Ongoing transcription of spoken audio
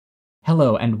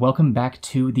Hello, and welcome back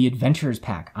to the Adventurers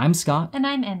Pack. I'm Scott. And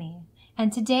I'm Emme.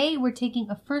 And today we're taking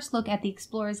a first look at the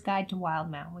Explorer's Guide to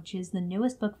Wildemount, which is the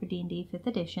newest book for D&D 5th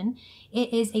edition.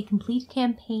 It is a complete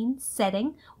campaign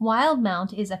setting.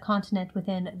 Wildemount is a continent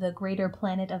within the greater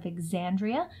planet of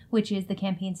Exandria, which is the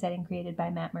campaign setting created by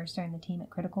Matt Mercer and the team at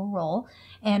Critical Role.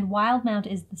 And Wildemount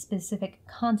is the specific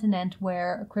continent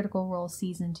where Critical Role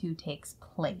Season 2 takes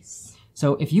place.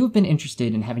 So if you have been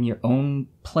interested in having your own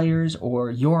players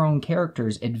or your own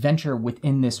characters adventure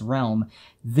within this realm,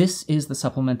 this is the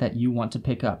supplement that you want to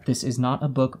pick up. This is not a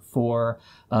book for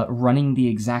running the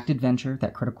exact adventure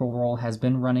that Critical Role has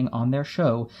been running on their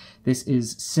show. This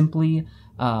is simply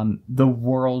the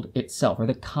world itself, or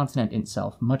the continent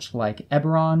itself, much like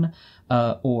Eberron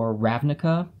or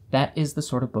Ravnica. That is the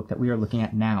sort of book that we are looking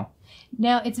at now.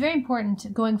 Now, it's very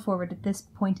important going forward at this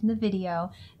point in the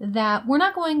video that we're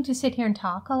not going to sit here and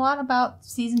talk a lot about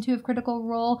Season 2 of Critical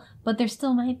Role, but there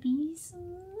still might be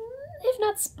some, if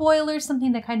not spoilers,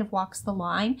 something that kind of walks the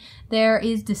line. There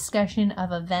is discussion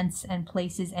of events and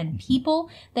places and people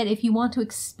that if you want to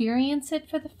experience it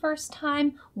for the first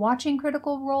time, watching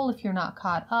Critical Role, if you're not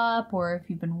caught up or if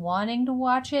you've been wanting to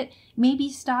watch it, maybe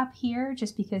stop here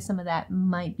just because some of that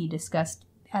might be discussed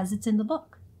as it's in the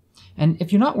book. And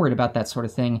if you're not worried about that sort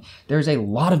of thing, there's a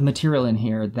lot of material in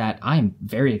here that I'm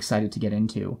very excited to get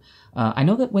into. I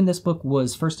know that when this book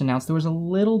was first announced, there was a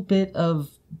little bit of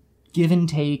give and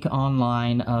take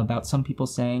online about some people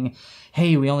saying,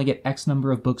 hey, we only get X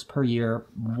number of books per year.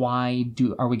 Why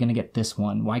are we going to get this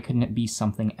one? Why couldn't it be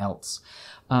something else?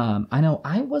 I know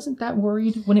I wasn't that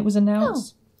worried when it was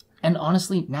announced. No. And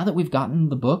honestly, now that we've gotten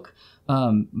the book,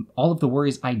 all of the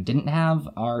worries I didn't have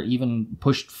are even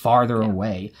pushed farther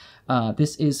away.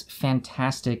 This is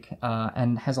fantastic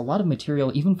and has a lot of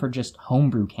material even for just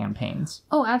homebrew campaigns.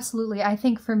 Oh, absolutely. I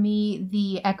think for me,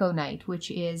 the Echo Knight,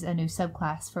 which is a new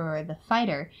subclass for the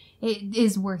fighter, it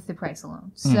is worth the price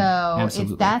alone. So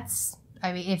if that's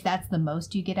the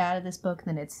most you get out of this book,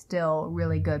 then it's still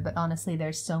really good. But honestly,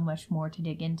 there's so much more to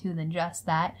dig into than just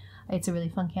that. It's a really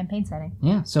fun campaign setting.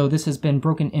 Yeah, so this has been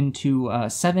broken into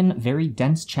 7 very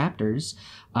dense chapters.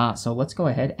 So let's go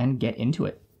ahead and get into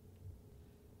it.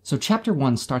 So Chapter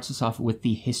 1 starts us off with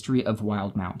the history of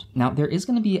Wildemount. Now, there is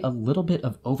going to be a little bit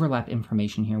of overlap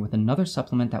information here with another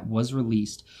supplement that was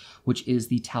released, which is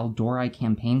the Tal'Dorei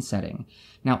campaign setting.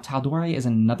 Now, Tal'Dorei is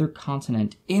another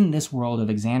continent in this world of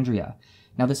Exandria.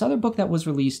 Now, this other book that was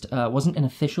released wasn't an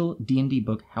official D&D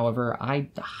book. However, I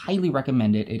highly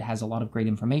recommend it. It has a lot of great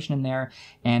information in there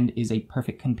and is a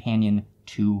perfect companion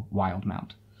to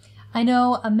Wildemount. I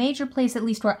know a major place, at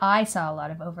least where I saw a lot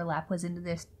of overlap, was into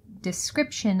this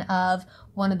description of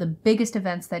one of the biggest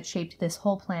events that shaped this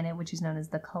whole planet, which is known as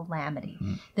the Calamity.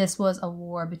 This was a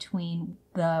war between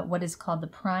what is called the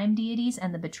Prime Deities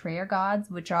and the Betrayer Gods,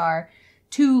 which are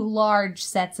two large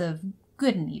sets of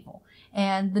good and evil.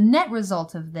 And the net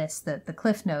result of this, the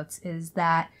Cliff Notes, is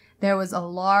that there was a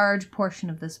large portion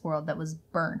of this world that was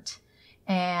burnt.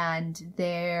 And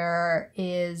there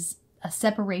is a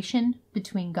separation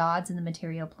between gods and the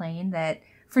material plane that,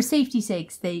 for safety's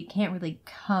sakes, they can't really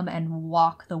come and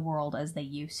walk the world as they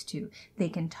used to. They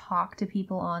can talk to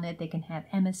people on it, they can have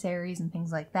emissaries and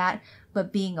things like that,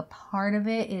 but being a part of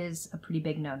it is a pretty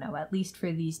big no-no, at least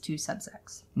for these two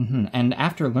subsects. And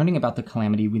after learning about the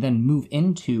Calamity, we then move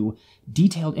into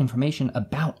detailed information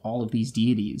about all of these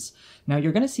deities. Now,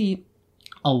 you're going to see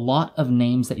a lot of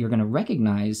names that you're going to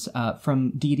recognize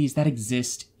from deities that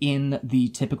exist in the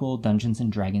typical Dungeons &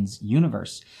 Dragons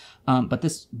universe. But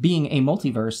this being a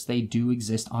multiverse, they do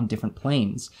exist on different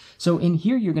planes. So in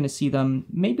here, you're going to see them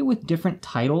maybe with different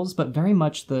titles, but very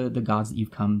much the gods that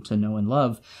you've come to know and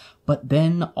love. But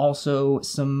then also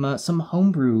some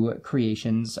homebrew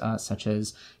creations, such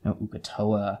as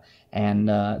Uk'otoa, and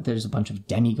there's a bunch of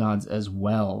demigods as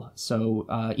well. So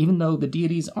even though the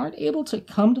deities aren't able to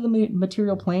come to the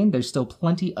material plane, there's still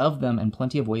plenty of them and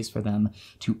plenty of ways for them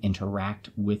to interact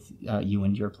with you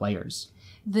and your players.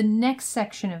 The next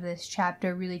section of this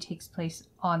chapter really takes place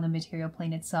on the material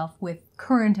plane itself with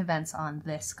current events on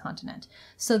this continent.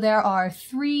 So there are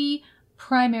 3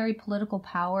 primary political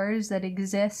powers that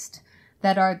exist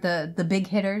that are the big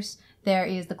hitters. There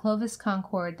is the Clovis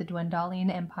Concord, the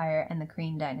Dwendalian Empire, and the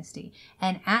Kryn Dynasty.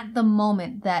 And at the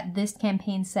moment that this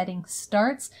campaign setting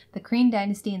starts, the Kryn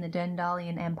Dynasty and the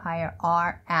Dwendalian Empire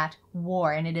are at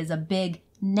war, and it is a big,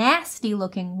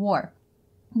 nasty-looking war.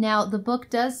 Now, the book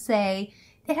does say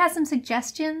It has some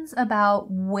suggestions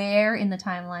about where in the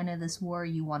timeline of this war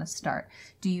you want to start.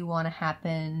 Do you want to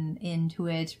happen into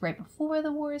it right before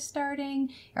the war is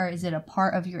starting? Or is it a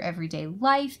part of your everyday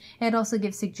life? It also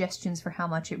gives suggestions for how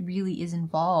much it really is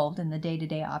involved in the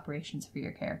day-to-day operations for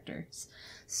your characters.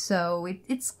 So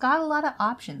it's got a lot of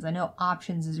options. I know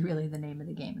options is really the name of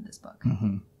the game in this book.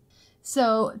 Mm-hmm.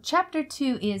 So, Chapter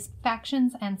 2 is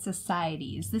Factions and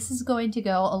Societies. This is going to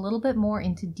go a little bit more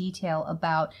into detail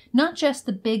about not just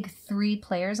the big 3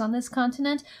 players on this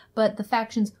continent, but the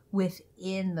factions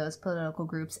within those political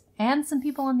groups and some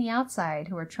people on the outside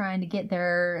who are trying to get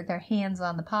their hands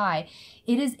on the pie.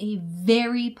 It is a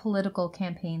very political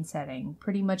campaign setting.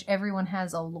 Pretty much everyone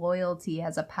has a loyalty,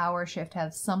 has a power shift,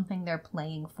 has something they're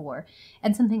playing for.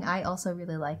 And something I also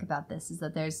really like about this is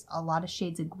that there's a lot of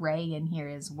shades of gray in here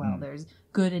as well. There's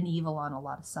good and evil on a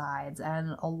lot of sides,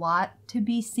 and a lot to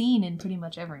be seen in pretty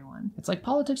much everyone. It's like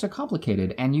politics are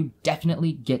complicated, and you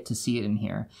definitely get to see it in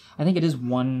here. I think it is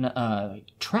one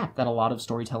trap that a lot of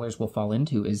storytellers will fall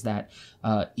into, is that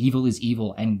evil is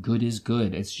evil and good is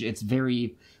good. It's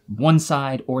very one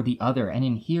side or the other, and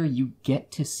in here you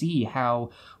get to see how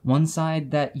one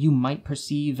side that you might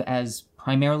perceive as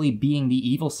primarily being the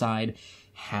evil side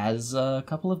has a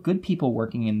couple of good people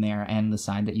working in there, and the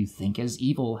side that you think is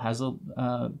evil has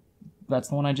that's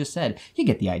the one I just said. You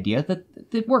get the idea that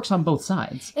it works on both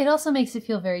sides. It also makes it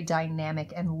feel very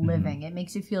dynamic and living. Mm-hmm. It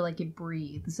makes it feel like it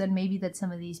breathes, and maybe that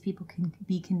some of these people can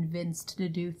be convinced to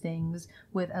do things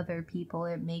with other people.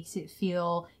 It makes it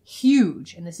feel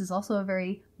huge, and this is also a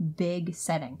very big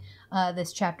setting.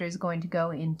 This chapter is going to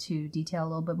go into detail a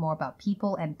little bit more about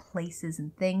people and places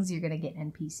and things. You're going to get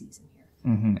NPCs in here.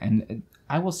 Mm-hmm. And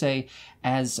I will say,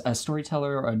 as a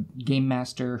storyteller or a game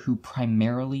master who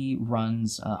primarily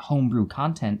runs homebrew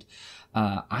content,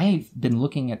 I've been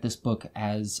looking at this book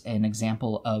as an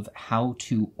example of how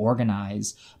to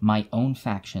organize my own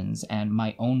factions and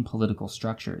my own political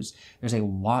structures. There's a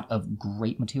lot of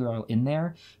great material in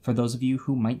there for those of you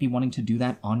who might be wanting to do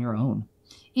that on your own.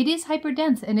 It is hyper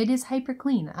dense and it is hyper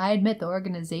clean. I admit the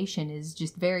organization is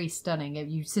just very stunning. If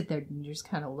you sit there and you're just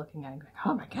kind of looking at it like,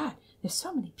 oh my god, there's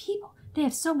so many people. They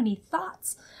have so many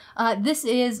thoughts. This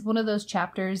is one of those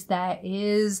chapters that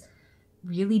is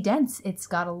really dense. It's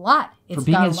got a lot. For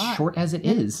being as short as it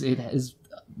is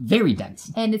very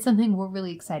dense. And it's something we're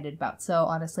really excited about. So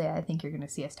honestly, I think you're going to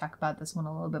see us talk about this one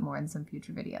a little bit more in some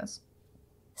future videos.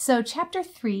 So chapter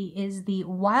 3 is the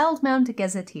Wildemount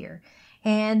Gazetteer.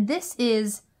 And this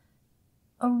is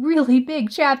a really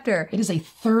big chapter. It is a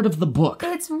third of the book.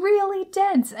 It's really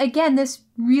dense. Again, this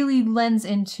really lends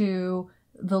into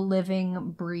the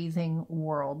living, breathing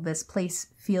world. This place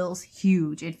feels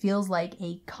huge. It feels like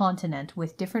a continent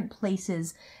with different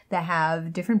places that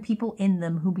have different people in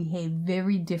them who behave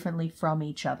very differently from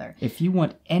each other. If you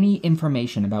want any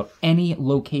information about any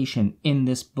location in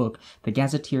this book, the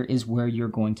Gazetteer is where you're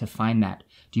going to find that.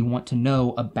 Do you want to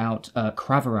know about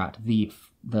Kravarat,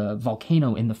 the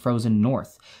volcano in the frozen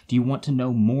north? Do you want to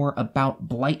know more about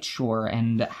Blightshore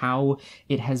and how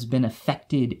it has been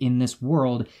affected in this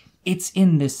world? It's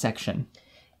in this section.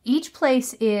 Each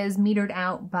place is metered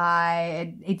out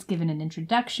by, it's given an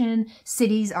introduction.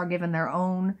 Cities are given their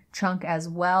own chunk as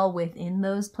well within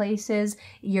those places.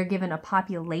 You're given a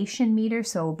population meter,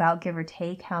 so about give or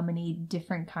take how many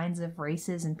different kinds of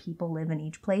races and people live in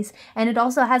each place. And it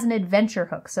also has an adventure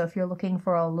hook, so if you're looking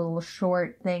for a little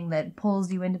short thing that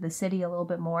pulls you into the city a little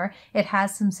bit more, it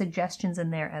has some suggestions in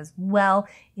there as well.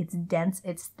 It's dense,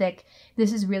 it's thick.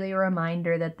 This is really a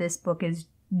reminder that this book is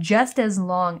just as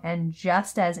long and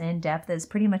just as in-depth as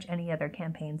pretty much any other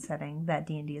campaign setting that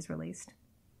D&D has released.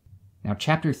 Now,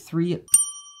 Chapter 3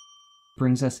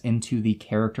 brings us into the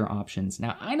character options.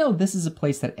 Now, I know this is a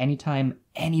place that anytime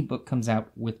any book comes out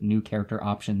with new character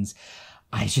options,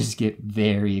 I just get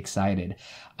very excited.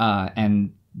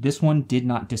 And this one did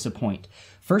not disappoint.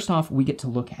 First off, we get to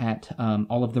look at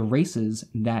all of the races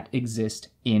that exist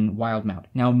in Wildemount.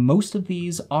 Now, most of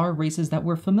these are races that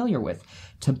we're familiar with.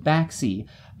 Tabaxi,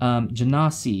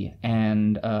 Genasi,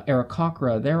 and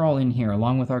Aarakocra, they're all in here,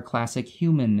 along with our classic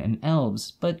human and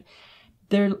elves. But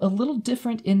they're a little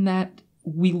different in that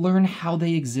we learn how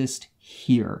they exist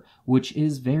here, which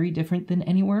is very different than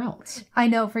anywhere else. I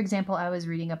know, for example, I was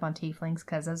reading up on tieflings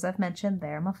because, as I've mentioned,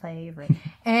 they're my favorite.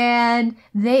 And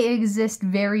they exist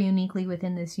very uniquely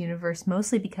within this universe,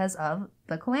 mostly because of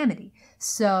the calamity.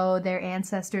 So their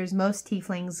ancestors, most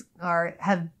tieflings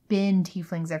have been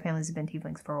tieflings, their families have been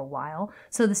tieflings for a while.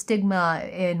 So the stigma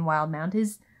in Wildemount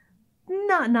is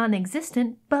not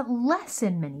non-existent, but less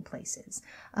in many places,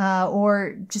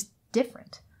 or just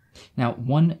different. Now,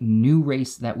 one new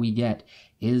race that we get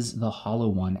is the Hollow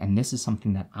One, and this is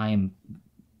something that I am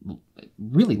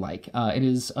really like. It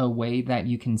is a way that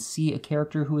you can see a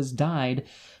character who has died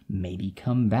maybe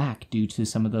come back due to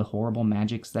some of the horrible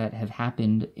magics that have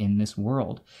happened in this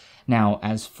world. Now,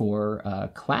 as for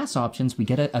class options, we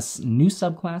get a new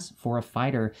subclass for a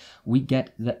fighter. We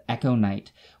get the Echo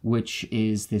Knight, which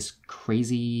is this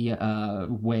crazy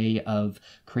way of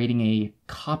creating a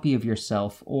copy of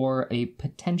yourself or a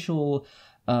potential...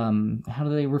 how do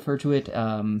they refer to it?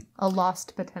 A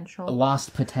lost potential. A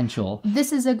lost potential.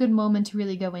 This is a good moment to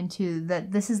really go into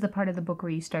that. This is the part of the book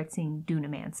where you start seeing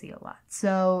Dunamancy a lot.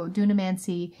 So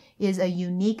Dunamancy is a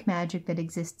unique magic that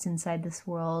exists inside this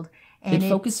world. And it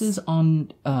focuses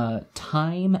on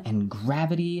time and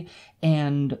gravity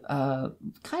and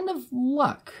kind of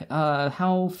luck.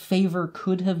 How favor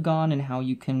could have gone and how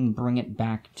you can bring it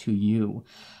back to you.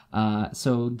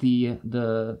 So the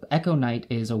Echo Knight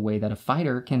is a way that a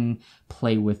fighter can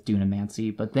play with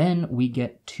Dunamancy, but then we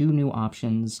get two new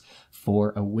options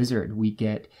for a wizard. We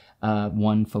get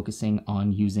one focusing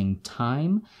on using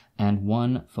time and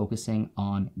one focusing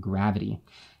on gravity.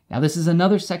 Now, this is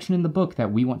another section in the book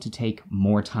that we want to take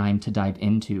more time to dive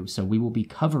into, so we will be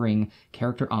covering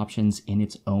character options in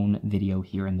its own video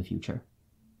here in the future.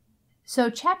 So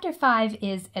Chapter 5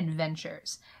 is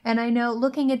Adventures. And I know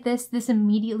looking at this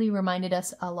immediately reminded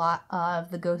us a lot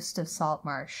of the Ghost of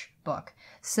Saltmarsh book.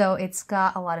 So it's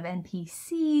got a lot of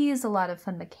NPCs, a lot of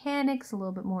fun mechanics, a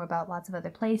little bit more about lots of other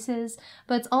places,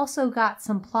 but it's also got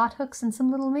some plot hooks and some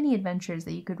little mini adventures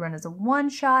that you could run as a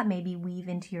one-shot, maybe weave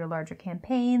into your larger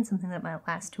campaign, something that might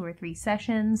last 2 or 3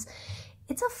 sessions.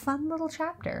 It's a fun little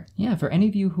chapter. Yeah, for any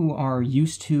of you who are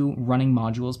used to running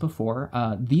modules before,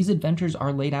 these adventures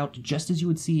are laid out just as you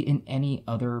would see in any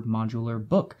other modular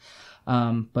book.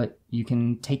 But you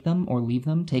can take them or leave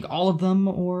them, take all of them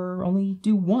or only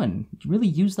do one. Really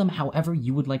use them however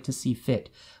you would like to see fit,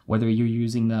 whether you're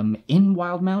using them in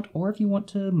Wildemount or if you want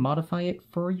to modify it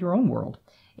for your own world.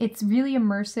 It's really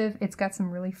immersive. It's got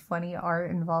some really funny art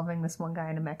involving this one guy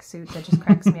in a mech suit that just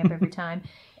cracks me up every time.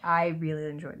 I really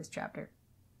enjoy this chapter.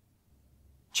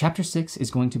 Chapter 6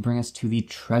 is going to bring us to the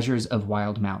Treasures of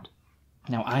Wildemount.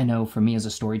 Now, I know for me as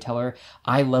a storyteller,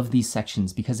 I love these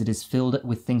sections because it is filled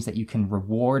with things that you can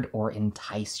reward or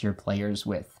entice your players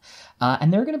with.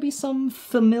 And there are going to be some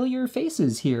familiar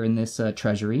faces here in this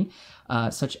treasury,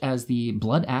 such as the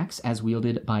Blood Axe as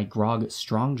wielded by Grog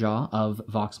Strongjaw of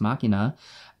Vox Machina,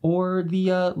 or the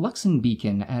Luxon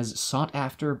Beacon as sought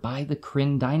after by the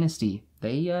Kryn Dynasty.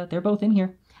 They're both in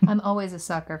here. I'm always a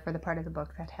sucker for the part of the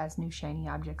book that has new shiny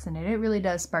objects in it. It really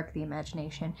does spark the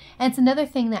imagination. And it's another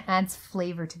thing that adds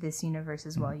flavor to this universe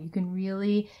as well. You can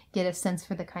really get a sense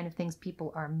for the kind of things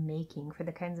people are making, for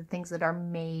the kinds of things that are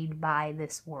made by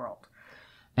this world.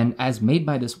 And as made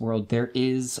by this world, there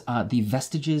is the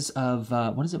vestiges of,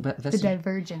 what is it? The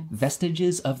Divergence.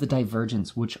 Vestiges of the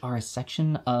Divergence, which are a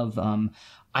section of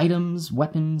items,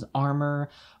 weapons, armor,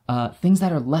 things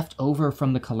that are left over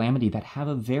from the Calamity that have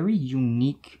a very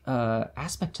unique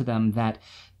aspect to them, that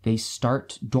they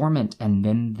start dormant and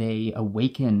then they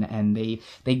awaken and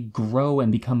they grow and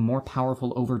become more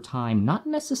powerful over time, not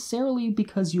necessarily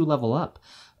because you level up,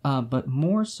 but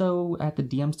more so at the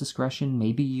DM's discretion.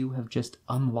 Maybe you have just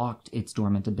unlocked its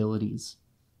dormant abilities.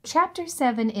 Chapter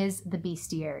 7 is The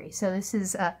Bestiary. So this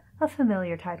is a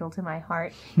familiar title to my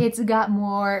heart. It's got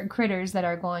more critters that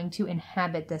are going to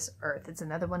inhabit this earth. It's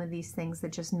another one of these things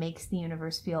that just makes the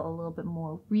universe feel a little bit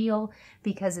more real,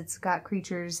 because it's got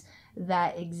creatures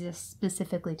that exist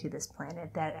specifically to this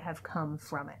planet that have come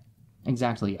from it.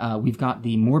 Exactly. We've got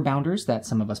the Moorbounders that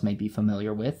some of us may be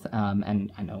familiar with,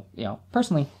 and I know,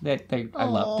 personally, I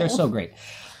love. They're so great.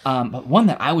 But one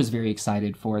that I was very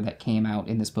excited for that came out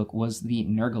in this book was the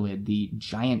Nurglid, the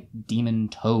giant demon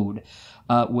toad,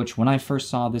 which when I first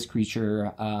saw this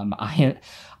creature, I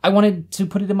wanted to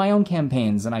put it in my own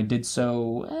campaigns, and I did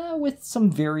so with some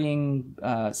varying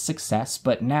success.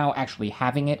 But now actually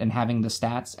having it and having the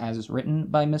stats as written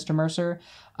by Mr. Mercer,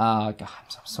 God,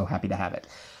 I'm so happy to have it.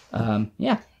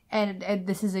 Yeah. And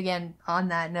this is, again, on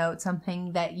that note,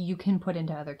 something that you can put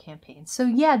into other campaigns. So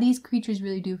yeah, these creatures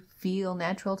really do feel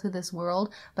natural to this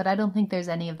world, but I don't think there's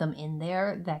any of them in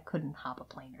there that couldn't hop a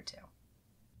plane or two.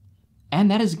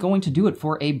 And that is going to do it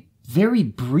for a very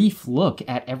brief look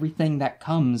at everything that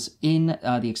comes in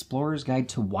the Explorer's Guide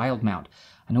to Wildemount.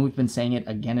 I know we've been saying it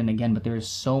again and again, but there is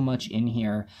so much in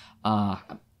here.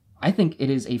 I think it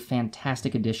is a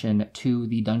fantastic addition to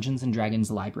the Dungeons &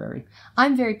 Dragons library.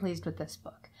 I'm very pleased with this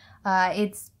book.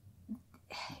 It's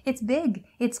big.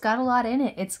 It's got a lot in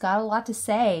it. It's got a lot to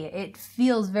say. It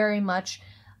feels very much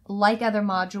like other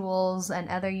modules and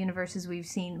other universes we've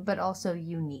seen, but also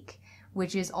unique,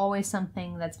 which is always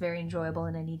something that's very enjoyable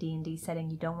in any D&D setting.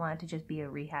 You don't want it to just be a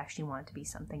rehash, you want it to be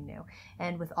something new.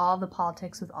 And with all the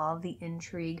politics, with all the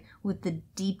intrigue, with the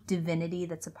deep divinity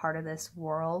that's a part of this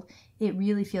world, it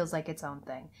really feels like its own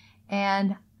thing.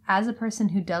 And as a person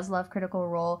who does love Critical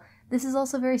Role, this is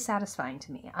also very satisfying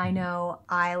to me. I know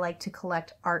I like to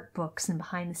collect art books and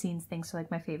behind-the-scenes things for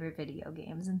like my favorite video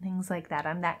games and things like that.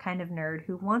 I'm that kind of nerd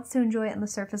who wants to enjoy it on the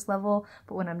surface level,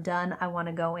 but when I'm done, I want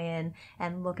to go in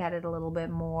and look at it a little bit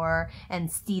more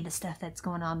and see the stuff that's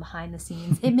going on behind the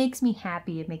scenes. It makes me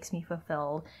happy. It makes me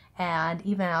fulfilled. And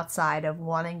even outside of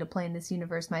wanting to play in this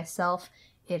universe myself,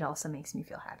 it also makes me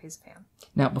feel happy as a fan.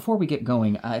 Now, before we get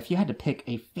going, if you had to pick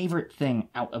a favorite thing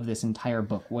out of this entire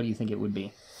book, what do you think it would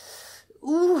be?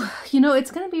 Ooh,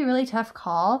 it's going to be a really tough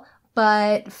call,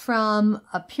 but from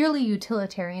a purely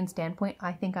utilitarian standpoint,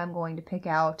 I think I'm going to pick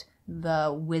out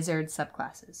the wizard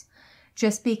subclasses.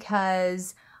 Just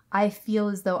because I feel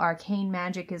as though arcane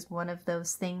magic is one of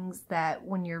those things that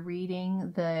when you're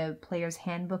reading the player's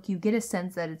handbook, you get a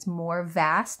sense that it's more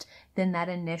vast than that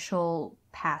initial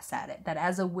pass at it. That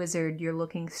as a wizard, you're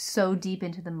looking so deep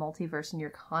into the multiverse and you're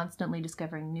constantly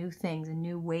discovering new things and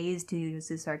new ways to use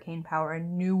this arcane power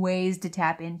and new ways to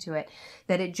tap into it,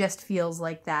 that it just feels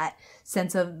like that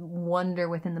sense of wonder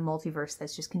within the multiverse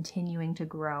that's just continuing to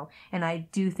grow. And I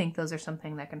do think those are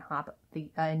something that can hop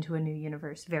into a new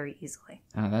universe very easily.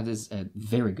 That is a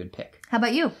very good pick. How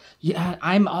about you? Yeah,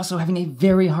 I'm also having a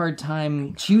very hard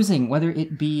time choosing whether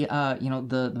it be,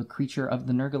 the creature of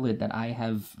the Nurglid that I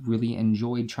have really enjoyed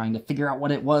trying to figure out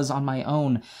what it was on my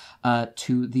own,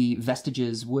 to the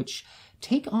vestiges, which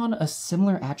take on a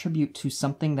similar attribute to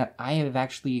something that I have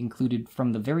actually included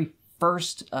from the very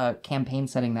first campaign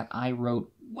setting that I wrote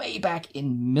way back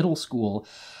in middle school.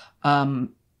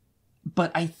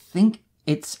 But I think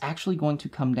it's actually going to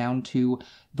come down to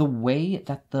the way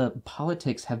that the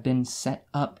politics have been set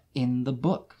up in the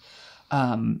book.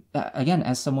 Again,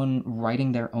 as someone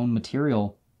writing their own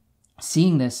material,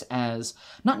 seeing this as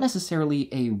not necessarily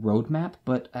a roadmap,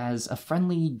 but as a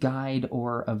friendly guide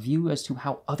or a view as to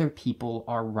how other people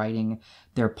are writing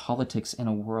their politics in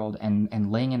a world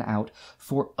and laying it out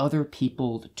for other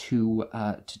people to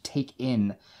take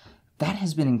in. That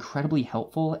has been incredibly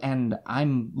helpful, and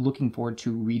I'm looking forward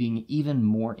to reading even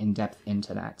more in depth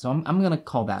into that. So I'm going to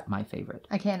call that my favorite.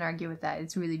 I can't argue with that.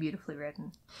 It's really beautifully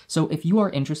written. So if you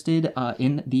are interested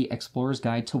in the Explorer's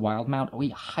Guide to Wildemount, we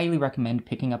highly recommend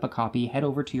picking up a copy. Head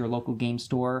over to your local game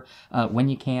store when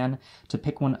you can to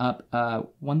pick one up.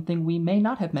 One thing we may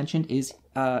not have mentioned is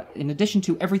in addition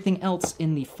to everything else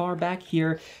in the far back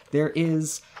here, there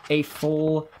is a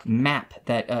full map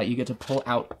that you get to pull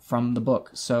out from the book.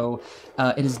 So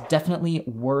it is definitely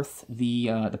worth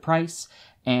the price,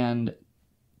 and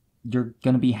you're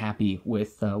going to be happy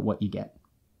with what you get.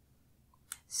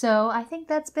 So I think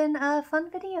that's been a fun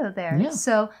video there. Yeah.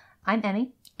 So I'm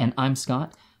Emmy. And I'm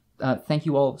Scott. Thank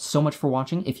you all so much for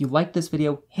watching. If you liked this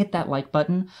video, hit that like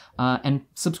button and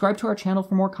subscribe to our channel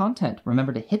for more content.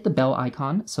 Remember to hit the bell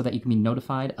icon so that you can be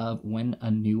notified of when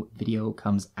a new video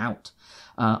comes out.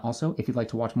 Also, if you'd like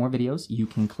to watch more videos, you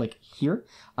can click here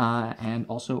and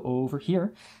also over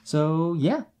here. So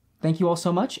yeah, thank you all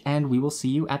so much, and we will see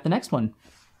you at the next one.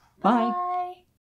 Bye. Bye.